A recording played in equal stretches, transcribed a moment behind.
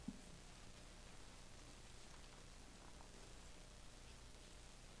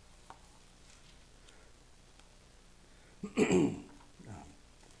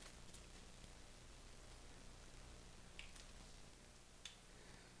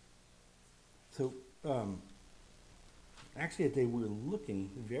So, actually, today we're looking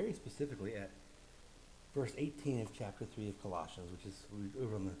very specifically at verse 18 of chapter 3 of Colossians, which is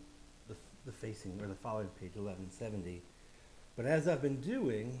over on the facing, or the following page, 1170. But as I've been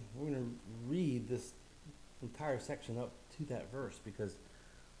doing, we're going to read this entire section up to that verse because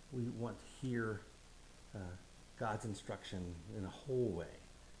we want to hear God's instruction in a whole way.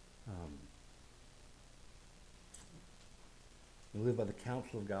 We live by the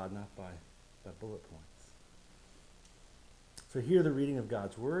counsel of God, not by bullet points. So hear the reading of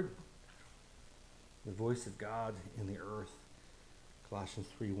God's word, the voice of God in the earth, Colossians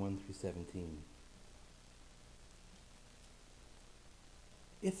 3, 1 through 17.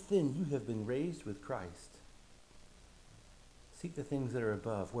 If then you have been raised with Christ, seek the things that are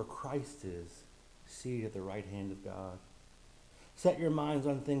above, where Christ is, seated at the right hand of God. Set your minds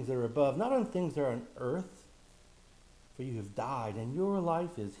on things that are above, not on things that are on earth, for you have died, and your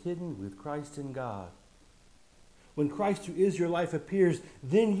life is hidden with Christ in God. When Christ, who is your life, appears,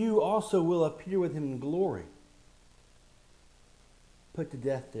 then you also will appear with him in glory. Put to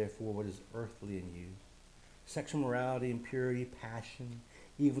death, therefore, what is earthly in you: sexual morality, impurity, passion,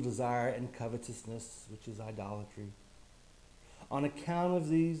 evil desire, and covetousness, which is idolatry. On account of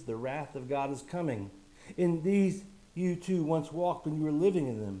these, the wrath of God is coming. In these you too once walked when you were living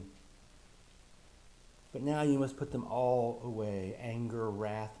in them. But now you must put them all away: anger,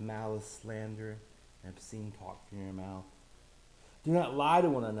 wrath, malice, slander, and obscene talk from your mouth. Do not lie to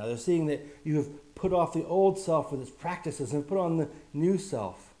one another, seeing that you have put off the old self with its practices and put on the new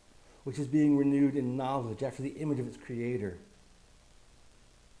self, which is being renewed in knowledge after the image of its creator.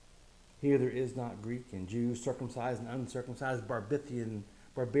 Here there is not Greek and Jew, circumcised and uncircumcised,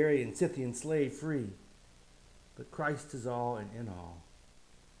 barbarian, Scythian, slave, free. But Christ is all and in all.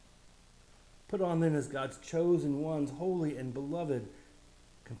 Put on then as God's chosen ones, holy and beloved,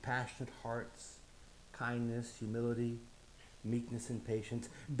 compassionate hearts, kindness, humility, meekness, and patience,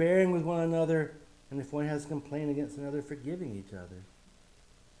 bearing with one another, and if one has a complaint against another, forgiving each other.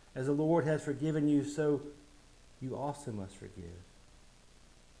 As the Lord has forgiven you, so you also must forgive.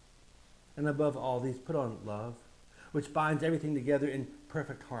 And above all these, put on love, which binds everything together in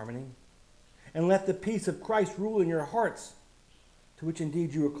perfect harmony. And let the peace of Christ rule in your hearts, to which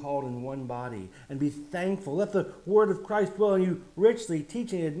indeed you are called in one body. And be thankful. Let the word of Christ dwell in you richly,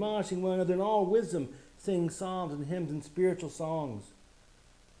 teaching and admonishing one another in all wisdom, singing psalms and hymns and spiritual songs,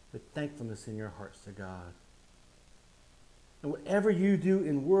 with thankfulness in your hearts to God. And whatever you do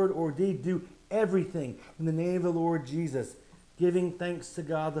in word or deed, do everything in the name of the Lord Jesus, giving thanks to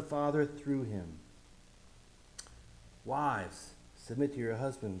God the Father through him. Wives, submit to your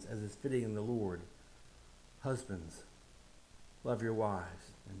husbands as is fitting in the Lord. Husbands, love your wives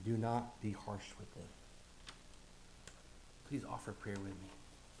and do not be harsh with them. Please offer prayer with me.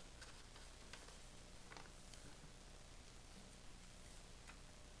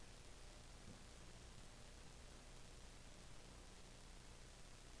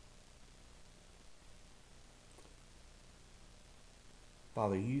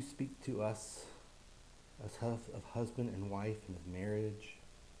 Father, you speak to us as of husband and wife and of marriage.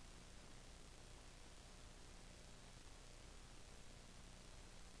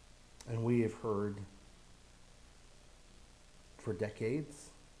 And we have heard for decades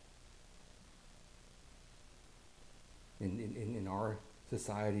in our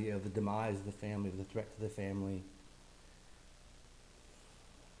society of the demise of the family, of the threat to the family,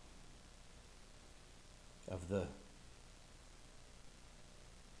 of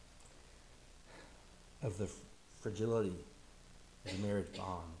the fragility of the marriage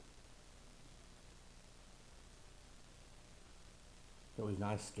bond. But we've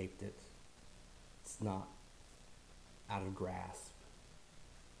not escaped it. It's not out of grasp.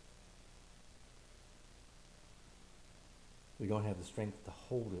 We don't have the strength to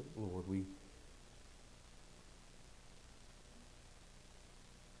hold it, Lord. We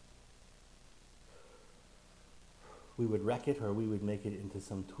would wreck it, or we would make it into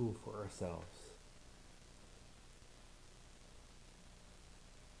some tool for ourselves.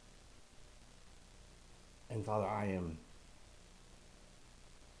 And Father, I am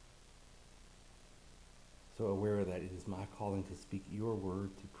so aware that it is my calling to speak your word,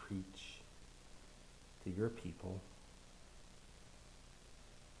 to preach to your people.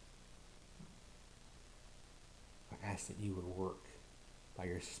 I ask that you would work by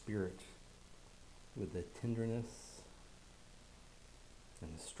your Spirit with the tenderness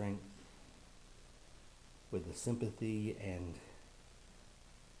and the strength, with the sympathy and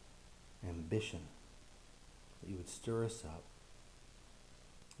ambition that you would stir us up,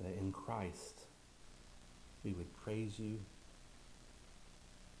 that in Christ we would praise you,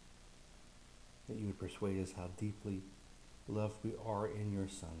 that you would persuade us how deeply loved we are in your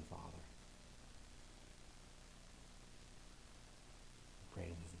Son, Father. We pray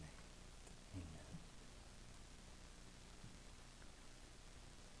in his name. Amen.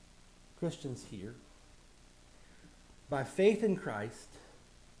 Christians here, by faith in Christ,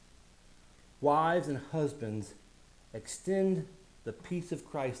 wives and husbands extend the peace of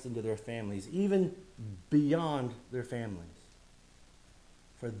Christ into their families, even beyond their families.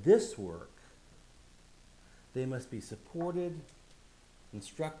 For this work, they must be supported,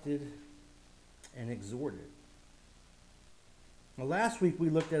 instructed, and exhorted. Now, last week we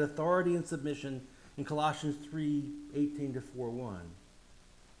looked at authority and submission in Colossians 3:18 to 4:1.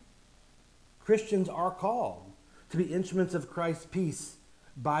 Christians are called to be instruments of Christ's peace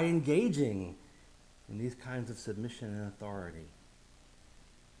by engaging in these kinds of submission and authority.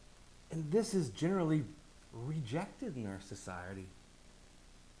 And this is generally rejected in our society,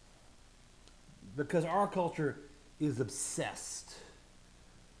 because our culture is obsessed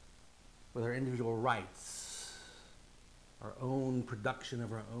with our individual rights, our own production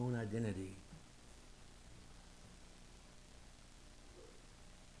of our own identity.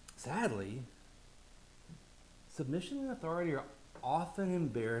 Sadly, submission and authority are often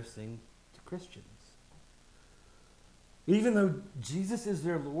embarrassing to Christians. Even though Jesus is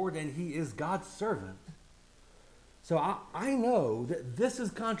their Lord and he is God's servant. So I know that this is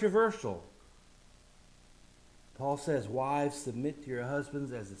controversial. Paul says, wives, submit to your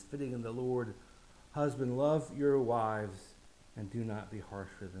husbands as is fitting in the Lord. Husband, love your wives and do not be harsh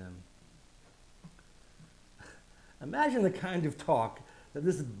with them. Imagine the kind of talk that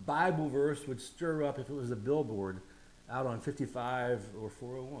this Bible verse would stir up if it was a billboard out on 55 or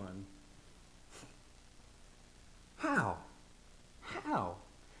 401. How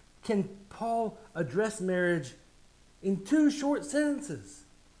can Paul address marriage in 2 short sentences?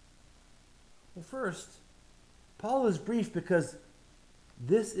 Well, first, Paul is brief because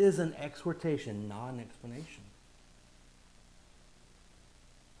this is an exhortation, not an explanation.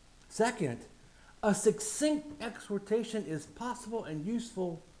 Second, a succinct exhortation is possible and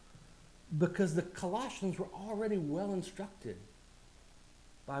useful because the Colossians were already well instructed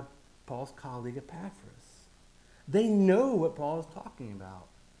by Paul's colleague Epaphras. They know what Paul is talking about.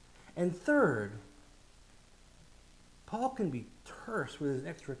 And third, Paul can be terse with his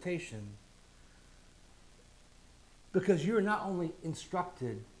exhortation because you're not only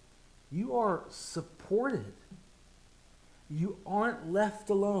instructed, you are supported. You aren't left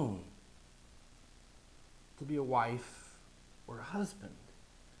alone to be a wife or a husband.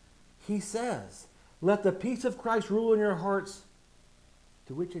 He says, let the peace of Christ rule in your hearts,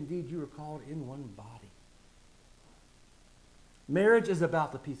 to which indeed you are called in one body. Marriage is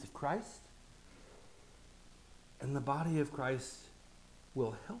about the peace of Christ, and the body of Christ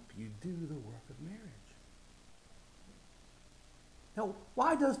will help you do the work of marriage. Now,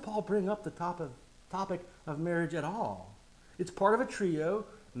 why does Paul bring up the topic of marriage at all? It's part of a trio: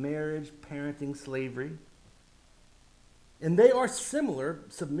 marriage, parenting, slavery. And they are similar,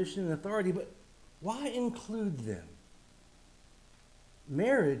 submission and authority, but why include them?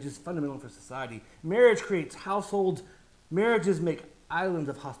 Marriage is fundamental for society. Marriage creates households. Marriages make islands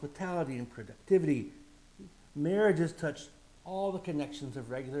of hospitality and productivity. Marriages touch all the connections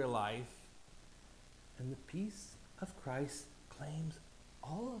of regular life. And the peace of Christ claims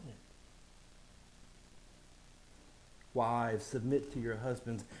all of it. Wives, submit to your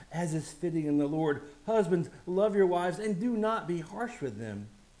husbands as is fitting in the Lord. Husbands, love your wives and do not be harsh with them.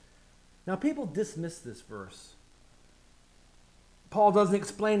 Now, people dismiss this verse. Paul doesn't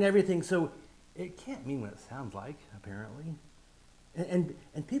explain everything, so it can't mean what it sounds like, apparently. And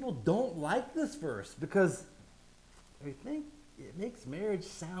people don't like this verse because they think it makes marriage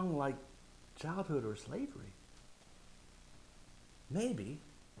sound like childhood or slavery. Maybe,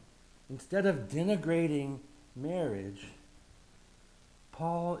 instead of denigrating marriage,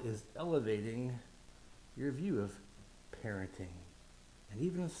 Paul is elevating your view of parenting and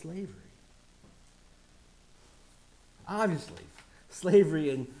even of slavery. Obviously, slavery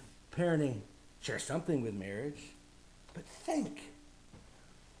and parenting share something with marriage, but think,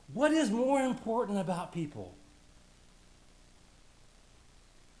 what is more important about people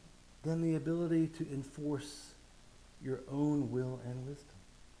than the ability to enforce your own will and wisdom?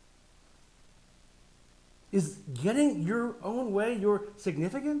 Is getting your own way your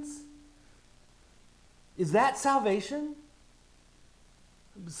significance? Is that salvation?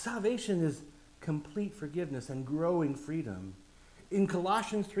 Salvation is complete forgiveness and growing freedom. In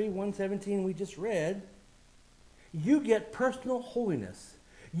Colossians 3:1-17 we just read, You get personal holiness.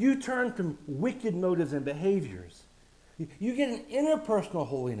 You turn from wicked motives and behaviors. You get an interpersonal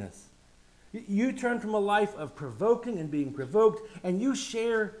holiness. You turn from a life of provoking and being provoked, and you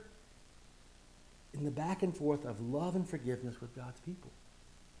share in the back and forth of love and forgiveness with God's people.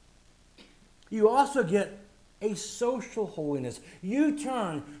 You also get a social holiness. You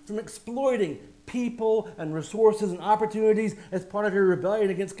turn from exploiting people and resources and opportunities as part of your rebellion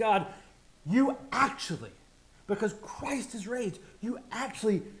against God. You actually, because Christ is raised, you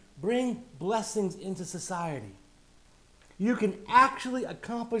actually bring blessings into society. You can actually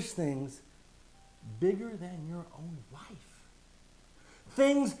accomplish things bigger than your own life.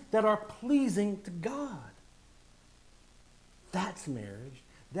 Things that are pleasing to God. That's marriage.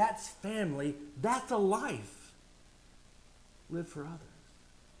 That's family. That's a life. Live for others.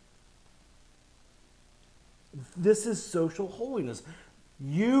 This is social holiness.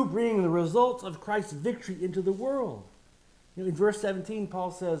 You bring the results of Christ's victory into the world. In verse 17,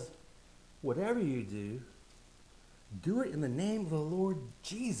 Paul says, whatever you do it in the name of the Lord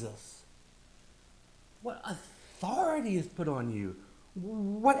Jesus. What authority is put on you?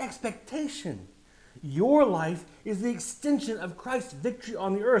 What expectation? Your life is the extension of Christ's victory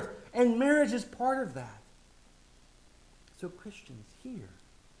on the earth, and marriage is part of that. So Christians, here,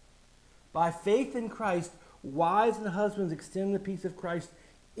 by faith in Christ, wives and husbands extend the peace of Christ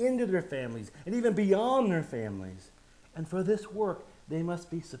into their families and even beyond their families. And for this work, they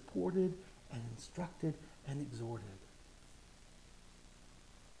must be supported and instructed and exhorted.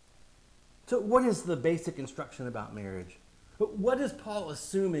 So what is the basic instruction about marriage? What is Paul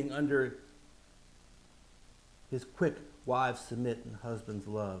assuming under his quick wives submit and husbands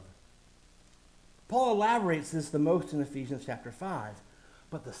love? Paul elaborates this the most in Ephesians chapter 5,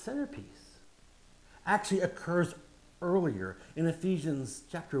 but the centerpiece actually occurs earlier in Ephesians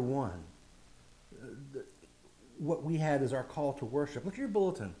chapter 1. What we had is our call to worship. Look at your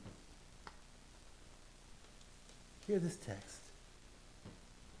bulletin. Hear this text.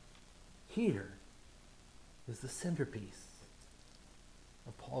 Here is the centerpiece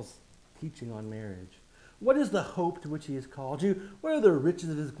of Paul's teaching on marriage. What is the hope to which he has called you? What are the riches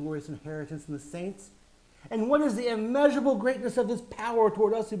of his glorious inheritance in the saints? And what is the immeasurable greatness of his power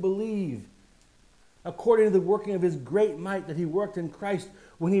toward us who believe? According to the working of his great might that he worked in Christ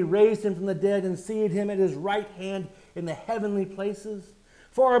when he raised him from the dead and seated him at his right hand in the heavenly places,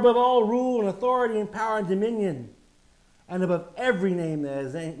 far above all rule and authority and power and dominion, and above every name that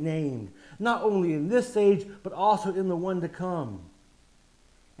is named, not only in this age, but also in the one to come.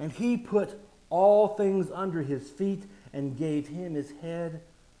 And he put all things under his feet and gave him his head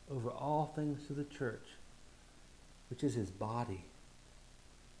over all things to the church, which is his body,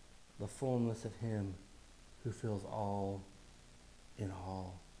 the fullness of him who fills all in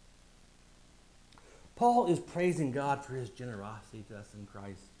all. Paul is praising God for his generosity to us in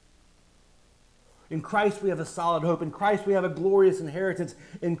Christ. In Christ we have a solid hope. In Christ we have a glorious inheritance.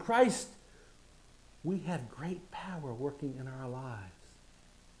 In Christ we have great power working in our lives.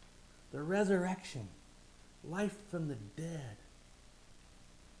 The resurrection, life from the dead.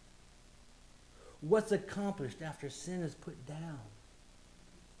 What's accomplished after sin is put down.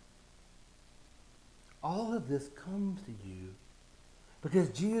 All of this comes to you because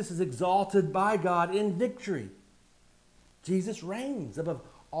Jesus is exalted by God in victory. Jesus reigns above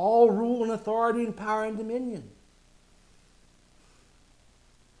all rule and authority and power and dominion.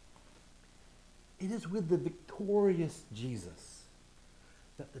 It is with the victorious Jesus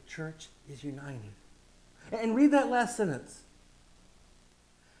that the church is united. And read that last sentence.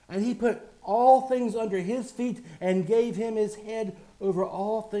 And he put all things under his feet and gave him his head over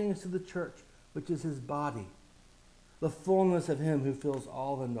all things to the church, which is his body, the fullness of him who fills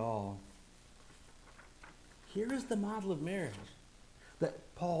all in all. Here is the model of marriage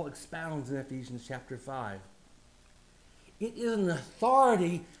that Paul expounds in Ephesians chapter 5. It is an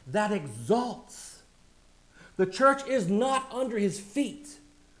authority that exalts. The church is not under his feet.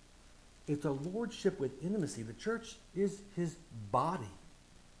 It's a lordship with intimacy. The church is his body.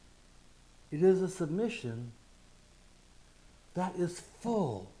 It is a submission that is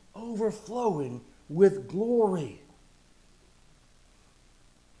full, overflowing with glory.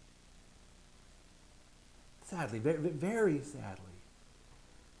 Sadly, very, very sadly,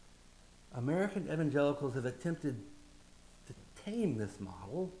 American evangelicals have attempted to tame this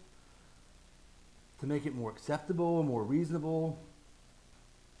model, to make it more acceptable, more reasonable,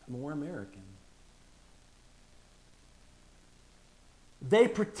 more American. They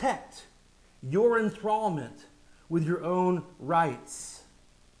protect your enthrallment with your own rights.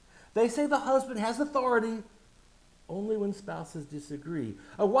 They say the husband has authority only when spouses disagree.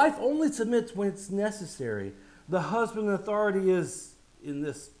 A wife only submits when it's necessary. The husband authority is, in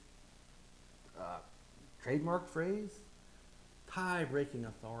this trademark phrase, tie-breaking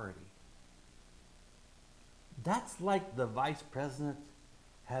authority. That's like the vice president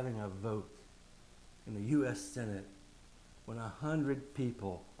having a vote in the U.S. Senate when 100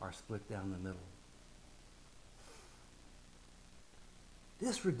 people are split down the middle.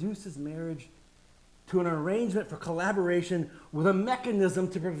 This reduces marriage to an arrangement for collaboration with a mechanism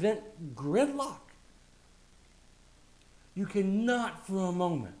to prevent gridlock. You cannot for a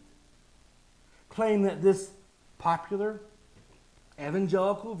moment claim that this popular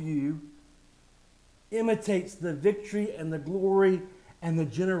evangelical view imitates the victory and the glory and the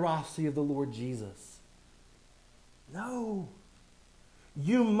generosity of the Lord Jesus. No.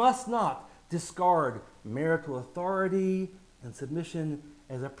 You must not discard marital authority and submission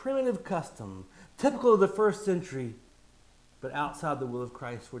as a primitive custom, typical of the first century, but outside the will of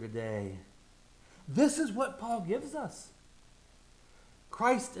Christ for today. This is what Paul gives us.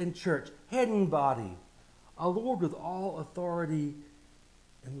 Christ and church, head and body, a Lord with all authority,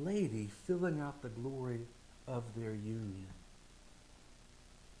 and laity filling out the glory of their union.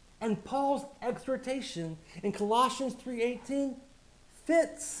 And Paul's exhortation in Colossians 3:18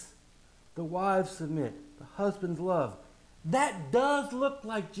 fits. The wives submit, the husbands love. That does look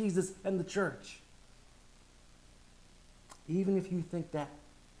like Jesus and the church. Even if you think that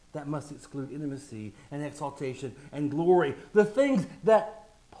must exclude intimacy and exaltation and glory, the things that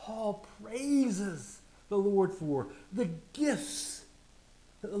Paul praises the Lord for, the gifts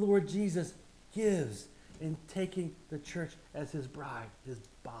that the Lord Jesus gives in taking the church as his bride, his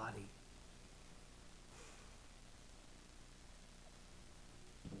body.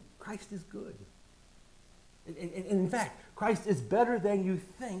 Christ is good. And in fact, Christ is better than you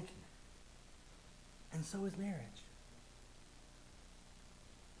think, and so is marriage.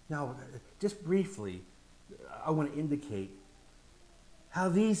 Now, just briefly, I want to indicate how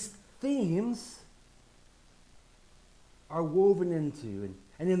these themes are woven into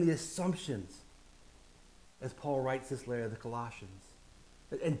and in the assumptions as Paul writes this letter to the Colossians.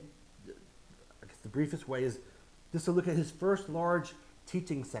 And I guess the briefest way is just to look at his first large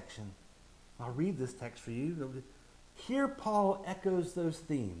teaching section. I'll read this text for you. Here Paul echoes those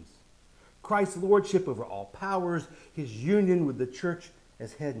themes. Christ's lordship over all powers, his union with the church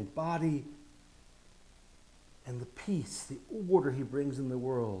as head and body, and the peace, the order he brings in the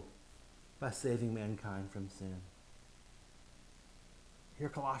world by saving mankind from sin. Here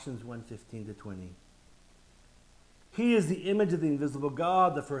Colossians 1:15-20. He is the image of the invisible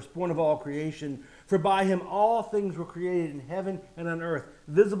God, the firstborn of all creation. For by him all things were created in heaven and on earth,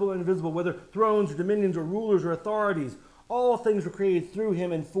 visible and invisible, whether thrones or dominions or rulers or authorities. All things were created through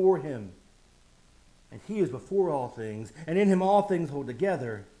him and for him. And he is before all things, and in him all things hold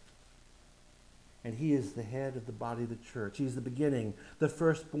together. And he is the head of the body of the church. He is the beginning, the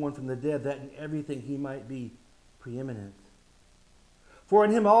firstborn from the dead, that in everything he might be preeminent. For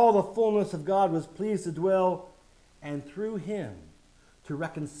in him all the fullness of God was pleased to dwell, and through him to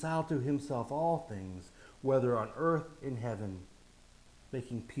reconcile to himself all things, whether on earth or in heaven,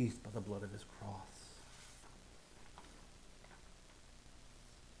 making peace by the blood of his cross.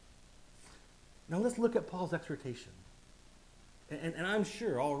 Now let's look at Paul's exhortation. And I'm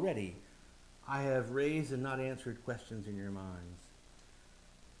sure already I have raised and not answered questions in your minds.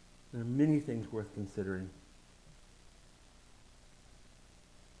 There are many things worth considering.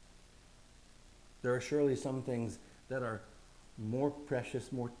 There are surely some things that are more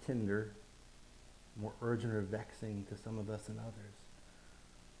precious, more tender, more urgent or vexing to some of us than others.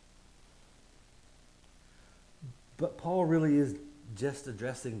 But Paul really is just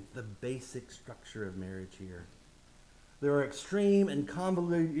addressing the basic structure of marriage here. There are extreme and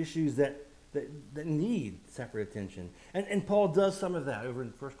convoluted issues that need separate attention. And Paul does some of that over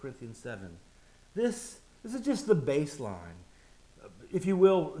in 1 Corinthians 7. This is just the baseline, if you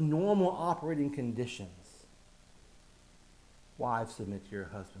will, normal operating conditions. Wives, submit to your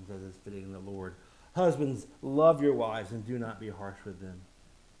husbands as is fitting in the Lord. Husbands, love your wives and do not be harsh with them.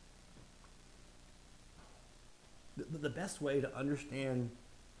 The best way to understand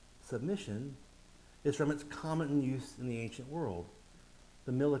submission is from its common use in the ancient world,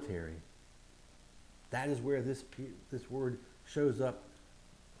 the military. That is where this word shows up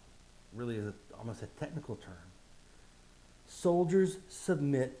really as almost a technical term. Soldiers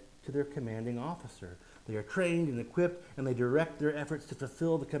submit to their commanding officer. They are trained and equipped, and they direct their efforts to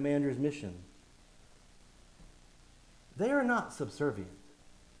fulfill the commander's mission. They are not subservient.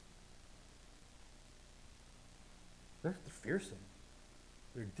 They're fearsome.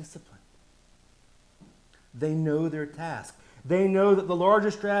 They're disciplined. They know their task. They know that the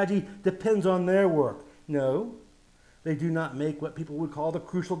larger strategy depends on their work. No, they do not make what people would call the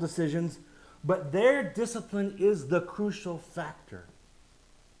crucial decisions, but their discipline is the crucial factor.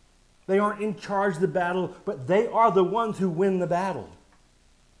 They aren't in charge of the battle, but they are the ones who win the battle.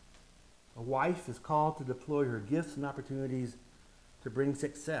 A wife is called to deploy her gifts and opportunities to bring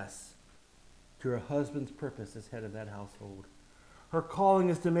success to her husband's purpose as head of that household. Her calling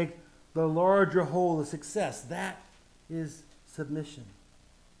is to make the larger whole a success. That is submission.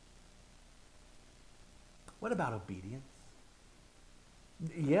 What about obedience?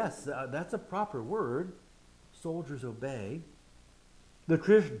 Yes, that's a proper word. Soldiers obey. The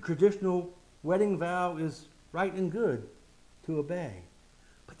traditional wedding vow is right and good to obey.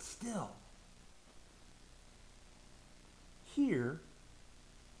 But still, here,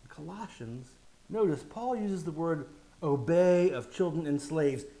 in Colossians, notice Paul uses the word obey of children and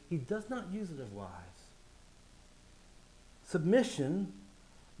slaves. He does not use it of wives. Submission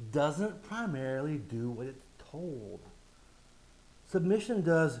doesn't primarily do what it's told. Submission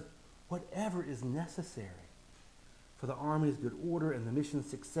does whatever is necessary for the army's good order and the mission's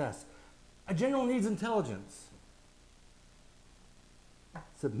success. A general needs intelligence.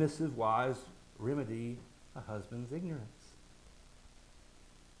 Submissive wives remedy a husband's ignorance.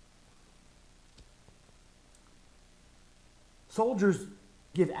 Soldiers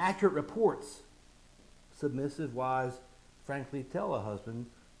give accurate reports. Submissive wives frankly tell a husband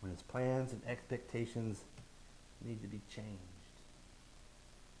when his plans and expectations need to be changed.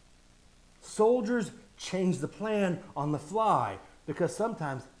 Soldiers change the plan on the fly because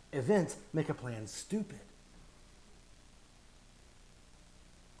sometimes events make a plan stupid.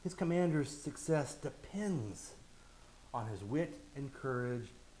 His commander's success depends on his wit and courage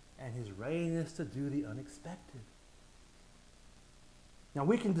and his readiness to do the unexpected. Now,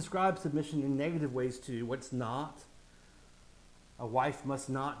 we can describe submission in negative ways too. What's not? A wife must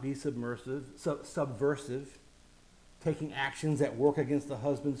not be subversive, taking actions that work against the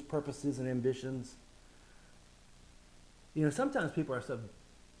husband's purposes and ambitions. You know, sometimes people are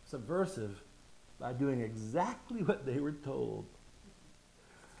subversive by doing exactly what they were told,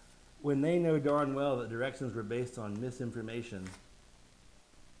 when they know darn well that directions were based on misinformation.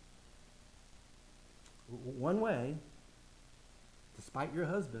 One way, despite your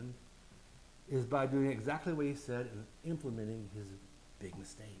husband, is by doing exactly what he said and implementing his big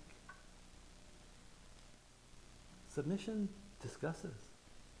mistake. Submission discusses.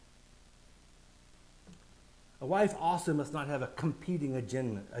 A wife also must not have a competing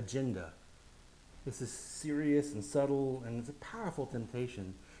agenda. This is serious and subtle, and it's a powerful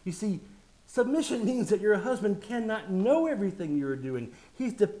temptation. You see, submission means that your husband cannot know everything you're doing.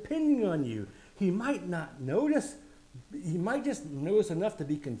 He's depending on you. He might not notice. He might just notice enough to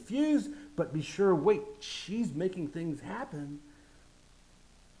be confused, but be sure, wait, she's making things happen.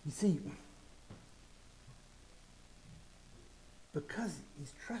 You see, because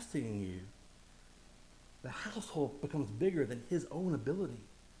he's trusting in you, the household becomes bigger than his own ability.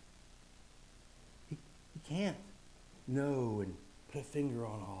 He can't know and put a finger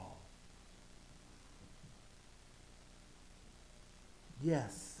on all.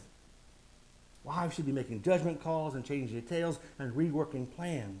 Yes, wives should be making judgment calls and changing details and reworking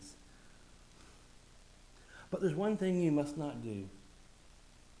plans. But there's one thing you must not do.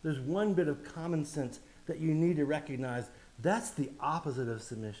 There's one bit of common sense that you need to recognize. That's the opposite of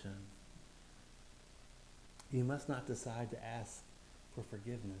submission. You must not decide to ask for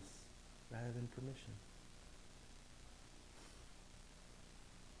forgiveness rather than permission.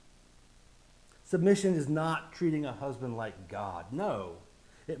 Submission is not treating a husband like God. No.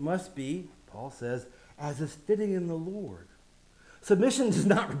 It must be, Paul says, as is fitting in the Lord. Submission does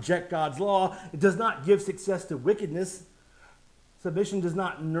not reject God's law. It does not give success to wickedness. Submission does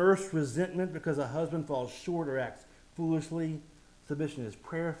not nurse resentment because a husband falls short or acts foolishly. Submission is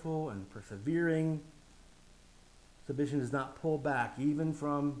prayerful and persevering. Submission does not pull back even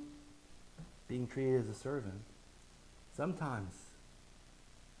from being treated as a servant. Sometimes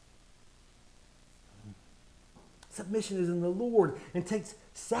submission is in the Lord and takes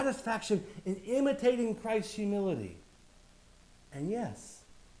satisfaction in imitating Christ's humility. And yes,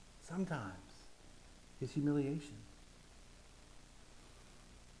 sometimes his humiliation.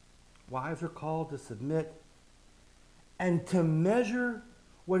 Wives are called to submit and to measure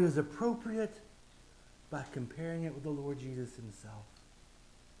what is appropriate by comparing it with the Lord Jesus himself.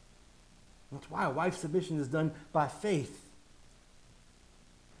 That's why a wife's submission is done by faith.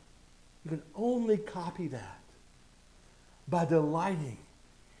 You can only copy that by delighting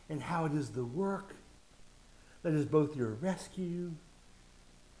in how it is the work that is both your rescue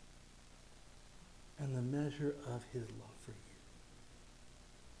and the measure of his love for you.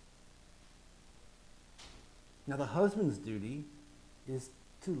 Now, the husband's duty is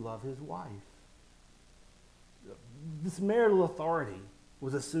to love his wife. This marital authority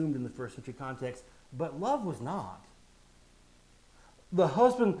was assumed in the first century context, but love was not. The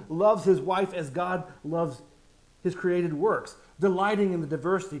husband loves his wife as God loves his created works, delighting in the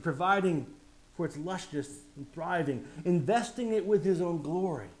diversity, providing for its luscious and thriving, investing it with his own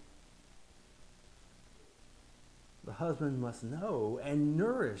glory. The husband must know and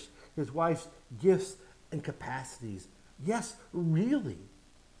nourish his wife's gifts and capacities. Yes, really.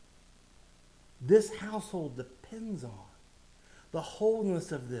 This household depends on. The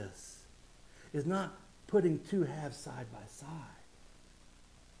wholeness of this is not putting two halves side by side.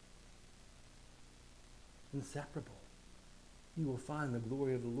 Inseparable. You will find the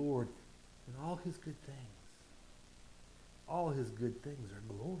glory of the Lord in all his good things. All his good things are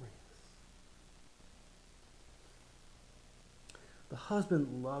glorious. The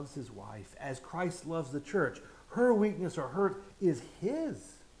husband loves his wife as Christ loves the church. Her weakness or hurt is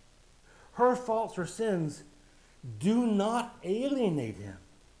his. Her faults or sins do not alienate him.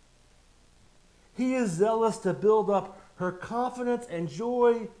 He is zealous to build up her confidence and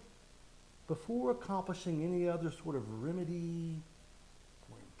joy before accomplishing any other sort of remedy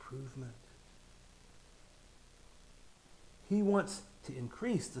or improvement. He wants to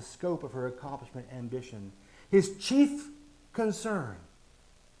increase the scope of her accomplishment and ambition. His chief concern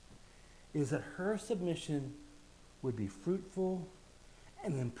is that her submission would be fruitful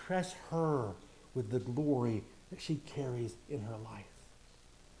and impress her with the glory that she carries in her life.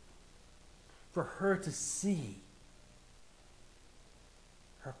 For her to see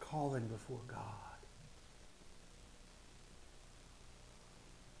her calling before God.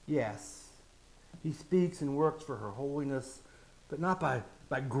 Yes, he speaks and works for her holiness, but not by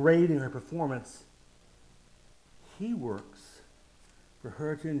grading her performance. He works for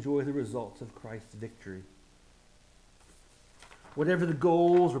her to enjoy the results of Christ's victory. Whatever the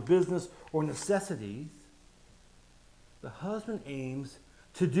goals or business or necessities, the husband aims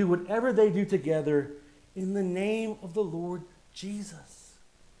to do whatever they do together in the name of the Lord Jesus.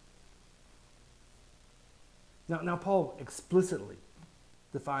 Now Paul explicitly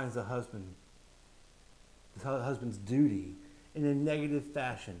defines the husband's duty in a negative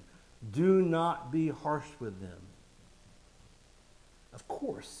fashion. Do not be harsh with them. Of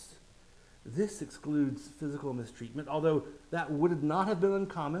course, this excludes physical mistreatment, although that would not have been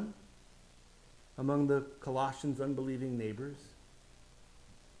uncommon among the Colossians' unbelieving neighbors.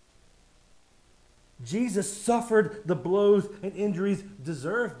 Jesus suffered the blows and injuries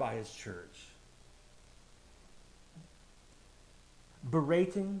deserved by his church.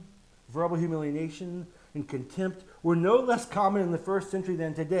 Berating, verbal humiliation, and contempt were no less common in the first century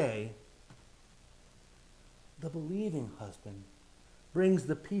than today. The believing husband brings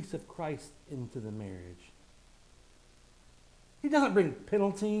the peace of Christ into the marriage. He doesn't bring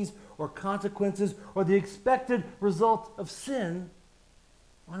penalties or consequences or the expected result of sin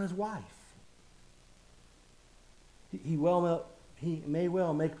on his wife. He may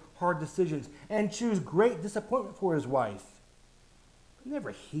well make hard decisions and choose great disappointment for his wife, but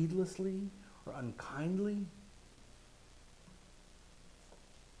never heedlessly or unkindly.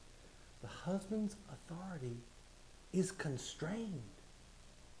 The husband's authority is constrained.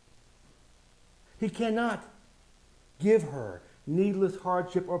 He cannot give her needless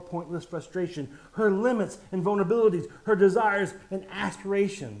hardship or pointless frustration. Her limits and vulnerabilities, her desires and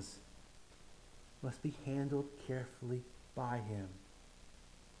aspirations must be handled carefully by him.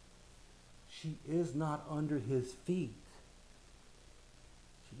 She is not under his feet.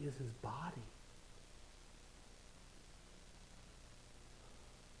 She is his body.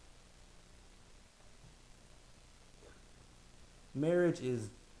 Marriage is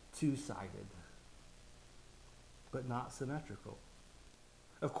two-sided, but not symmetrical.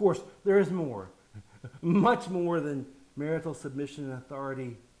 Of course, there is more, much more than marital submission and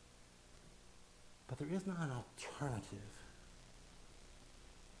authority, but there is not an alternative.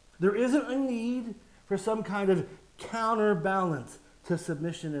 There isn't a need for some kind of counterbalance to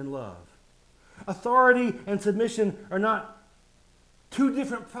submission and love. Authority and submission are not two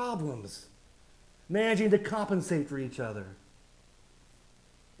different problems managing to compensate for each other.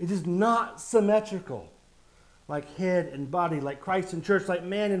 It is not symmetrical, like head and body, like Christ and church, like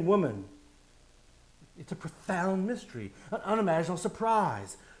man and woman. It's a profound mystery, an unimaginable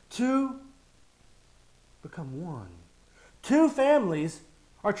surprise. Two become one. Two families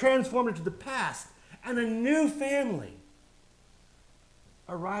are transformed into the past, and a new family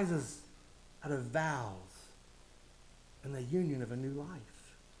arises out of vows and the union of a new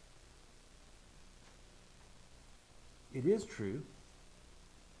life. It is true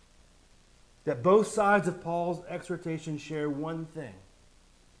that both sides of Paul's exhortation share one thing.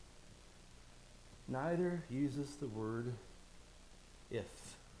 Neither uses the word if.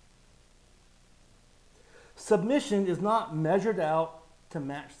 Submission is not measured out to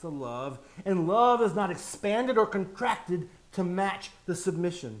match the love, and love is not expanded or contracted to match the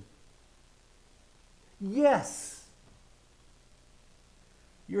submission. Yes,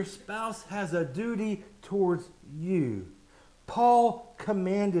 your spouse has a duty towards you. Paul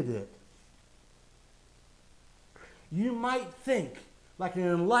commanded it. You might think, like an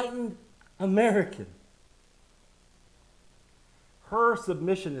enlightened American, her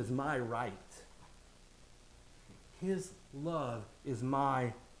submission is my right. His love is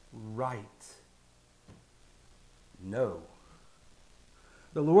my right. No.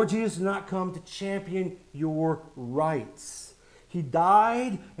 The Lord Jesus did not come to champion your rights. He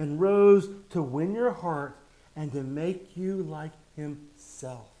died and rose to win your heart and to make you like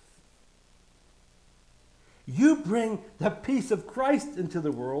himself. You bring the peace of Christ into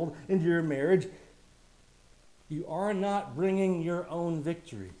the world, into your marriage. You are not bringing your own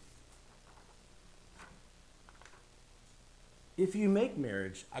victory. If you make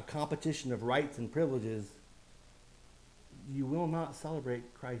marriage a competition of rights and privileges, you will not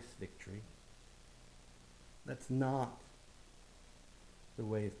celebrate Christ's victory. That's not the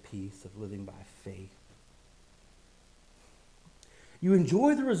way of peace, of living by faith. You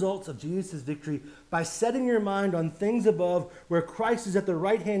enjoy the results of Jesus' victory by setting your mind on things above, where Christ is at the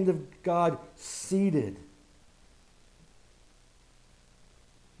right hand of God seated.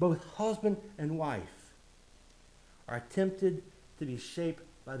 Both husband and wife are tempted to be shaped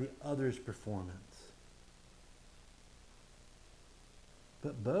by the other's performance.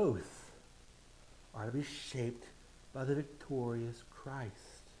 But both are to be shaped by the victorious Christ.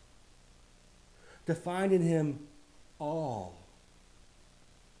 To find in him all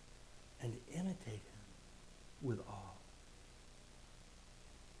and imitate him with all.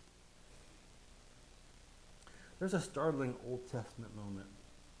 There's a startling Old Testament moment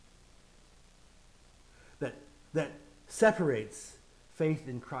that separates faith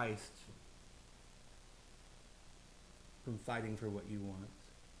in Christ from fighting for what you want,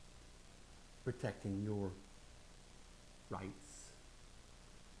 protecting your rights.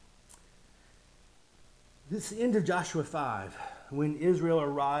 This is the end of Joshua 5, when Israel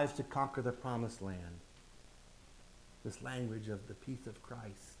arrives to conquer the promised land. This language of the peace of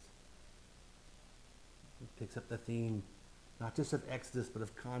Christ. It picks up the theme not just of Exodus, but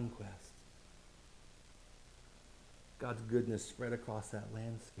of conquest. God's goodness spread across that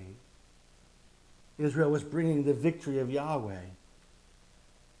landscape. Israel was bringing the victory of Yahweh.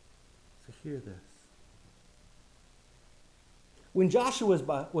 So hear this. When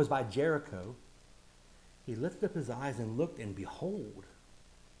Joshua was by Jericho, he lifted up his eyes and looked, and behold,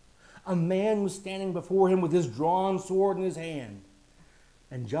 a man was standing before him with his drawn sword in his hand.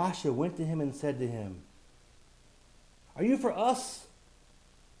 And Joshua went to him and said to him, "Are you for us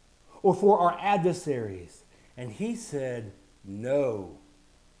or for our adversaries?" And he said, "No.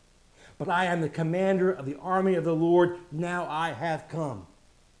 But I am the commander of the army of the Lord. Now I have come."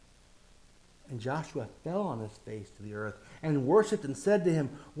 And Joshua fell on his face to the earth and worshipped and said to him,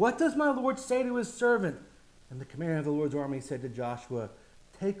 "What does my Lord say to his servant?" And the commander of the Lord's army said to Joshua,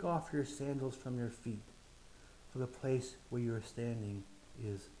 "Take off your sandals from your feet, for the place where you are standing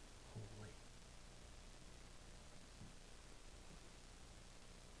is holy."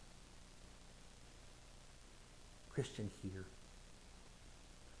 Christian, here.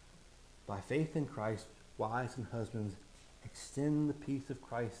 By faith in Christ, wives and husbands extend the peace of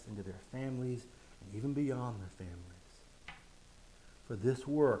Christ into their families and even beyond their families. For this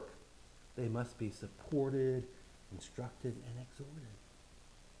work, they must be supported, instructed, and exhorted.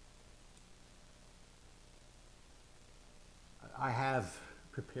 I have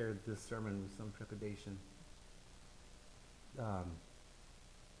prepared this sermon with some trepidation.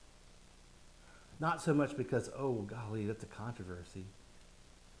 Not so much because, oh, golly, that's a controversy,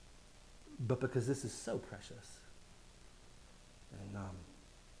 but because this is so precious. And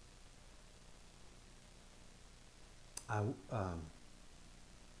I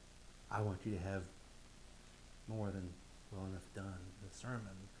want you to have more than well enough done the sermon.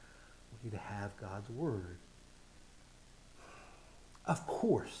 I want you to have God's word. Of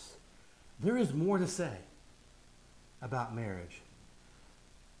course, there is more to say about marriage.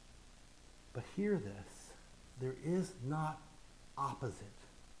 But hear this. There is not opposite.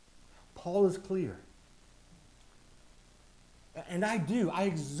 Paul is clear. And I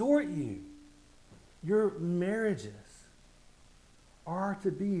exhort you. Your marriages are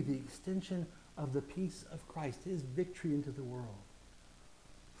to be the extension of the peace of Christ, his victory into the world.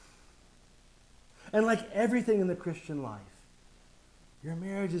 And like everything in the Christian life, your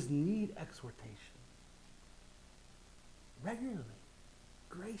marriages need exhortation. Regularly,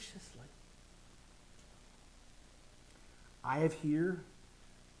 graciously. I have here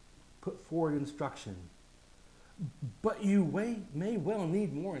put forward instruction, but you may well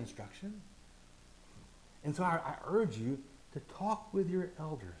need more instruction. And so I urge you to talk with your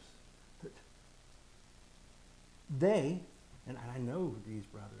elders. They, and I know these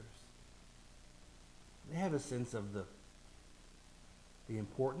brothers, they have a sense of the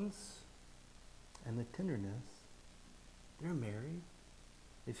importance and the tenderness. They're married.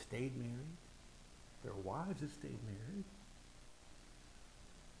 They've stayed married. Their wives have stayed married.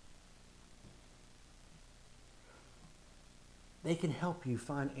 They can help you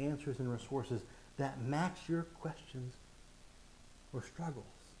find answers and resources that match your questions or struggles.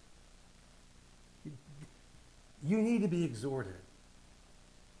 You need to be exhorted,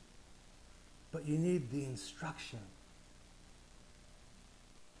 but you need the instruction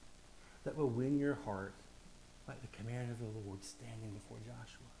that will win your heart like the command of the Lord standing before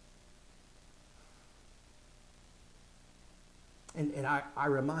Joshua. And I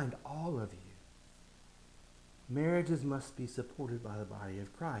remind all of you, marriages must be supported by the body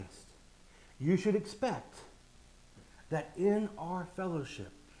of Christ. You should expect that in our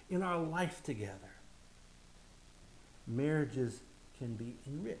fellowship, in our life together, marriages can be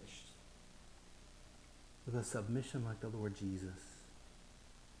enriched with a submission like the Lord Jesus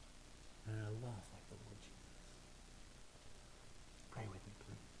and a love like the Lord Jesus. Pray with me,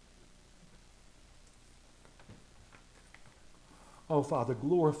 please. Oh, Father,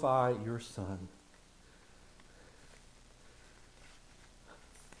 glorify your Son.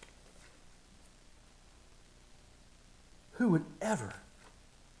 Who would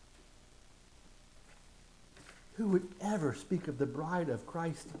ever speak of the bride of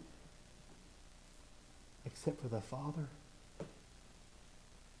Christ except for the Father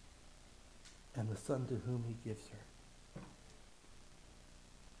and the Son to whom he gives her?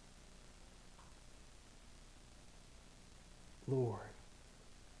 Lord,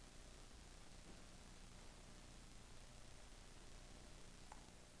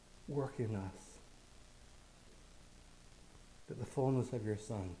 work in us that the fullness of your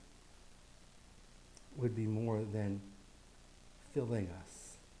Son would be more than filling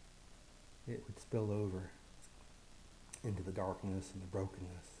us. It would spill over into the darkness and the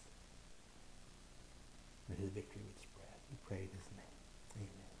brokenness, that his victory would spread. We pray in his name.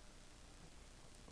 Amen.